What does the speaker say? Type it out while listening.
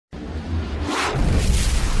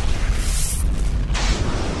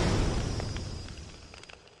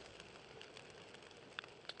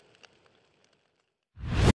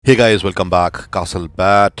Hey guys, welcome back. Castle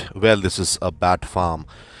Bat. Well, this is a bat farm,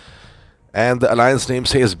 and the alliance name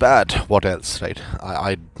says bat. What else, right?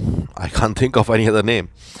 I can't think of any other name.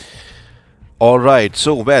 All right.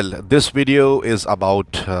 So, well, this video is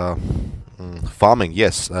about farming.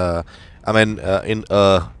 Yes. I mean, in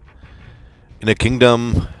a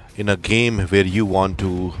kingdom, in a game where you want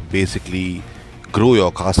to basically grow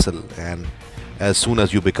your castle, and as soon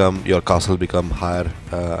as your castle become higher,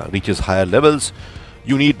 reaches higher levels,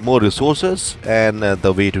 you need more resources, and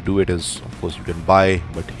the way to do it is, of course, you can buy.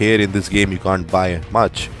 But here in this game, you can't buy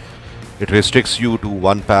much. It restricts you to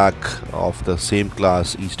one pack of the same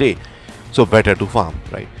class each day, so better to farm,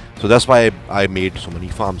 right? So that's why I made so many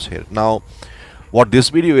farms here. Now, what this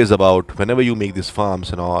video is about, whenever you make these farms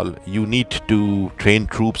and all, you need to train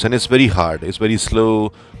troops, and it's very hard. It's very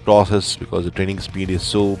slow process because the training speed is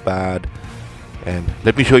so bad. And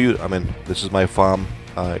let me show you. I mean, this is my farm.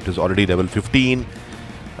 It is already level 15.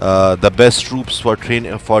 The best troops for training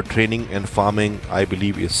and farming, I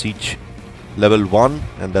believe, is siege level 1,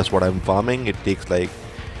 and that's what I'm farming. It takes like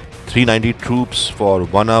 390 troops for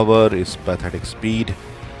 1 hour. Is pathetic speed.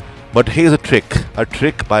 But here's a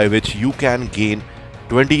trick by which you can gain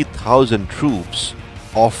 20,000 troops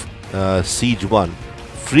of siege 1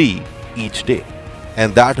 free each day,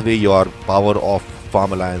 and that way your power of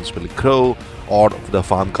farm alliance will grow, or the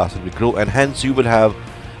farm castle will grow, and hence you will have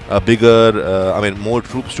a bigger, more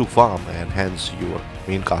troops to farm, and hence your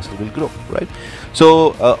main castle will grow, right?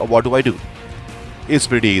 So what do I do? It's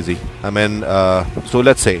pretty easy. So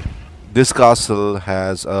let's say this castle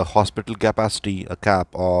has a hospital capacity, a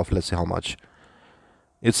cap of, let's say, how much?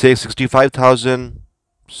 It says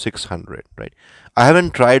 65,600, right? I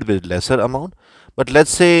haven't tried with lesser amount, but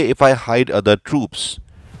let's say if I hide other troops,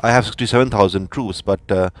 I have 67,000 troops, but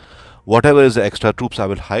whatever is the extra troops, I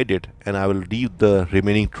will hide it, and I will leave the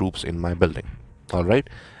remaining troops in my building. All right,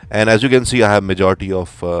 and as you can see, I have majority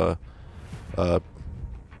of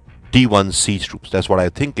T1 siege troops. That's what I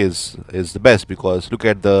think is the best, because look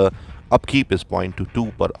at the upkeep is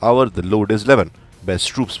 0.22 per hour. The load is 11. Best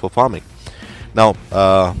troops for farming. Now,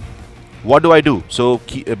 what do I do? So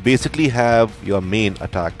basically have your main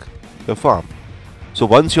attack your farm. So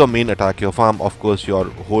once your main attack your farm, of course, your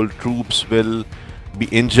whole troops will be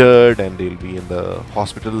injured and they'll be in the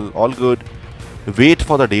hospital. All good. Wait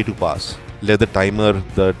for the day to pass. Let the timer,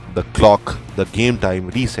 the clock, the game time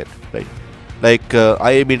reset. Right. Like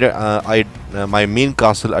my main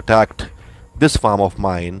castle attacked this farm of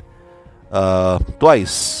mine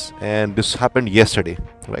twice, and this happened yesterday,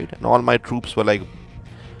 right? And all my troops were like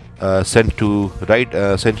sent to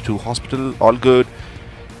hospital. All good.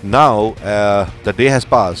 Now the day has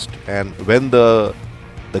passed, and when the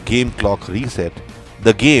game clock reset,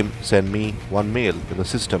 the game sent me one mail in the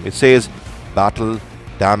system. It says battle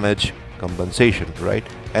damage compensation, right?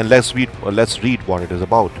 And let's read what it is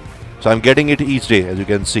about. So I'm getting it each day, as you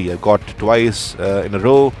can see. I got twice in a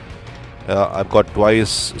row. I've got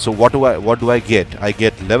twice. So what do I get? I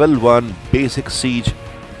get level 1 basic siege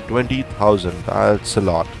 20,000. That's a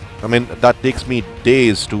lot. I mean, that takes me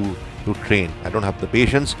days to train. I don't have the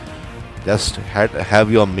patience. Just have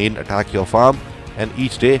your main attack your farm, and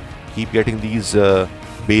each day keep getting these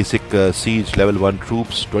basic siege level 1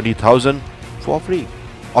 troops 20,000 for free.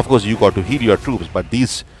 Of course, you got to heal your troops, but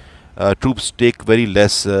these troops take very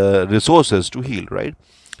less resources to heal, right?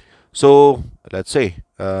 So let's say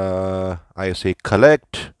I say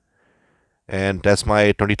collect, and that's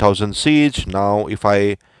my 20,000 siege. Now if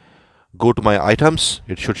I go to my items,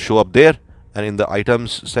 it should show up there, and in the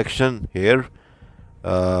items section here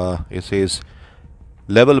it says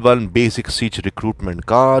level 1 basic siege recruitment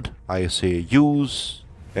card. I say use,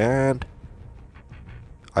 and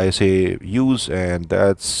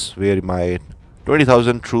that's where my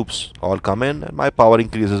 20,000 troops all come in, and my power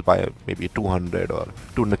increases by maybe 200 or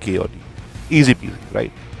 200k, or easy peasy,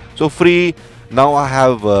 right? So free. Now I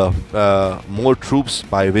have more troops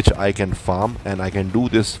by which I can farm, and I can do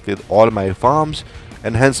this with all my farms,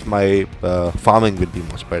 and hence my farming will be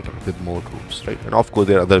much better with more troops, right? And of course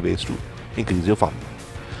there are other ways to increase your farm.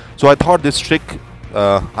 So I thought this trick,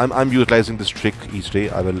 I'm utilizing this trick each day.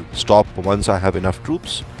 I will stop once I have enough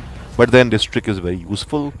troops, but then this trick is very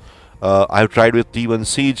useful. I've tried with T1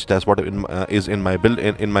 siege. That's what is in my build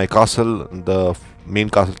in my castle. The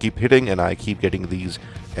main castle keep hitting, and I keep getting these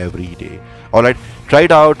every day. All right, try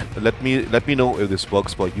it out. Let me know if this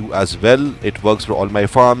works for you as well. It works for all my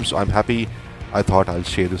farms, so I'm happy. I thought I'll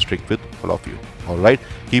share this trick with all of you. All right,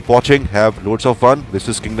 keep watching. Have loads of fun. This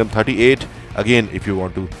is Kingdom 38. Again, if you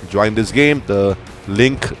want to join this game, the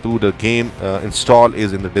link to the game install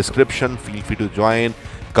is in the description. Feel free to join.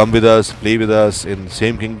 Come with us, play with us in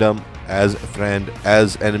same kingdom, as a friend,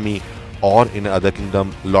 as enemy, or in other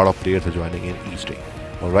kingdom. A lot of players are joining in each day.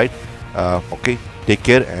 All right. Okay. Take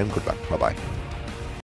care and good luck. Bye bye.